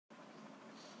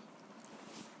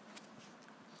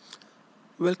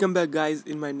Welcome back guys.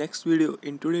 In my next video,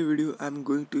 in today's video I'm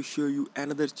going to show you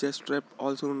another chess trap,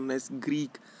 also known as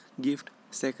Greek gift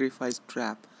sacrifice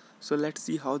trap. So let's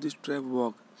see how this trap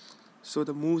works. So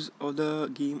the moves of the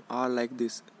game are like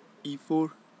this: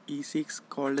 e4, e6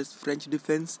 called as French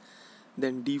defense,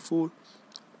 then d4,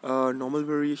 normal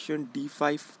variation,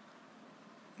 d5,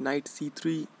 knight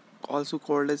c3 also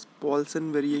called as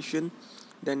Paulson variation,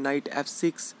 then knight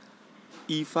f6,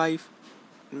 e5,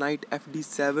 knight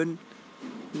fd7,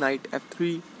 knight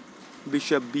f3,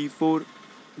 bishop b4,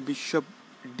 bishop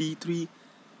d3,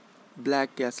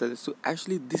 black castle. So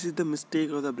actually this is the mistake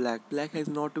of the black has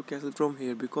not to castle from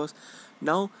here, because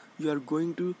now you are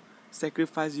going to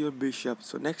sacrifice your bishop.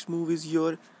 So next move is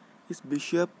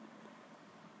bishop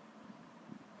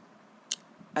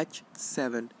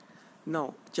h7.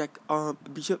 Now check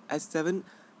bishop h7,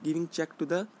 giving check to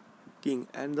the king,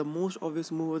 and the most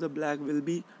obvious move of the black will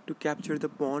be to capture the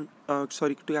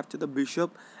to capture the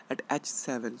bishop at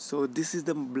h7. So this is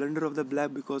the blunder of the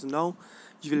black, because now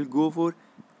you will go for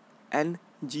n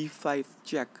g5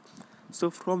 check. So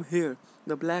from here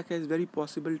the black has very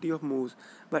possibility of moves,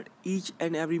 but each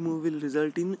and every move will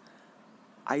result in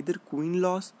either queen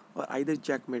loss or either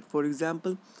checkmate. For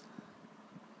example,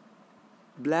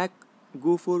 black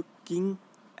go for king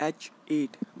h8,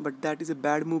 but that is a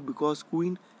bad move because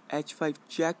queen h5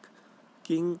 check,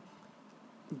 king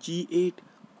g8,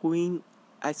 queen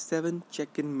h7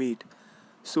 check and mate.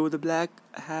 So the black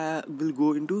will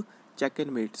go into check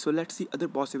and mate. So let's see other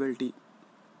possibility.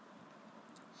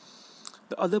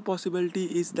 The other possibility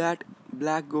is that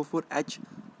black go for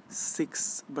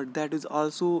h6, but that is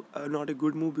also not a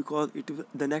good move, because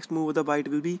the next move of the white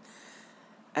will be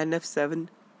nf7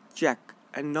 check.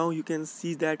 And now you can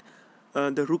see that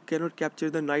the rook cannot capture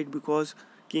the knight, because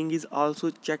king is also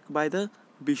checked by the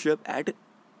bishop at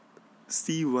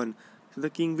c1. So the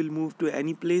king will move to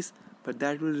any place, but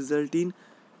that will result in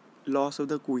loss of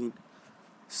the queen.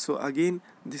 So again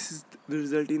this will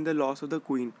result in the loss of the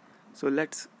queen. So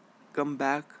let's come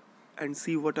back and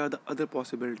see what are the other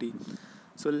possibility.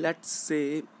 So let's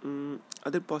say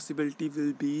other possibility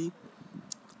will be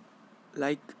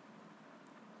like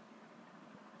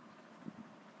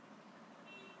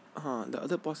the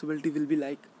other possibility will be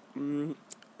like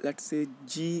let's say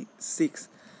g6,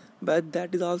 but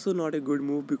that is also not a good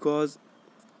move, because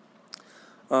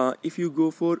if you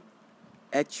go for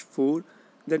h4,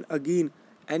 then again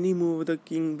any move of the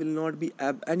king will not be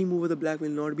any move of the black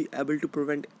will not be able to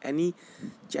prevent any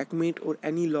checkmate or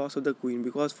any loss of the queen.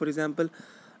 Because for example,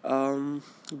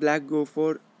 black go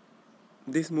for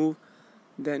this move,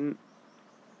 then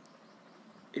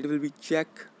it will be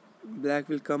check, black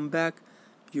will come back,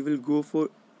 you will go for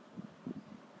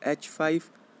h5,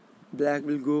 black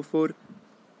will go for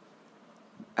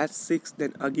f6,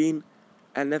 then again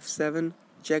nf7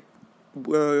 check,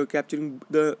 capturing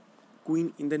the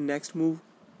queen in the next move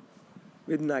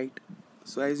with knight.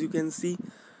 So as you can see,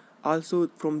 also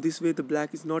from this way the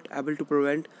black is not able to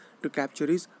prevent to capture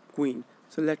his queen.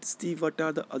 So let's see what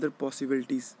are the other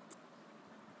possibilities.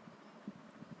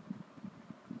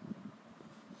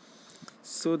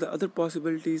 So the other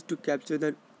possibility is to capture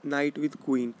the knight with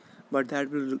queen, but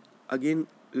that will again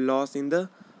loss in the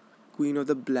queen of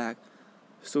the black.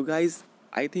 So guys,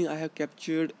 I think I have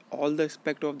captured all the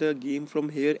aspect of the game from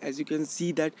here. As you can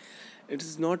see that it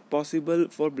is not possible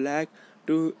for black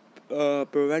to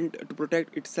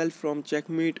protect itself from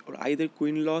checkmate or either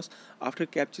queen loss after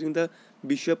capturing the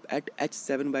bishop at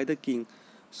h7 by the king.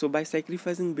 So by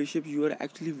sacrificing bishop you are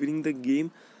actually winning the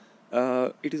game.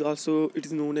 It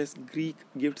is known as Greek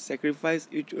gift sacrifice.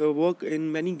 It work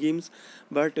in many games,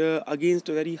 but against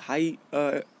very high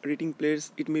rating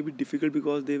players it may be difficult,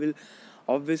 because they will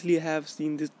obviously have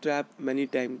seen this trap many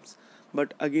times.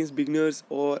 But against beginners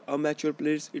or amateur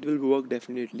players it will work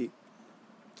definitely.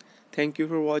 Thank you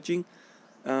for watching.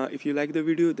 If you like the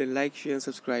video, then like, share and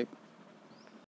subscribe.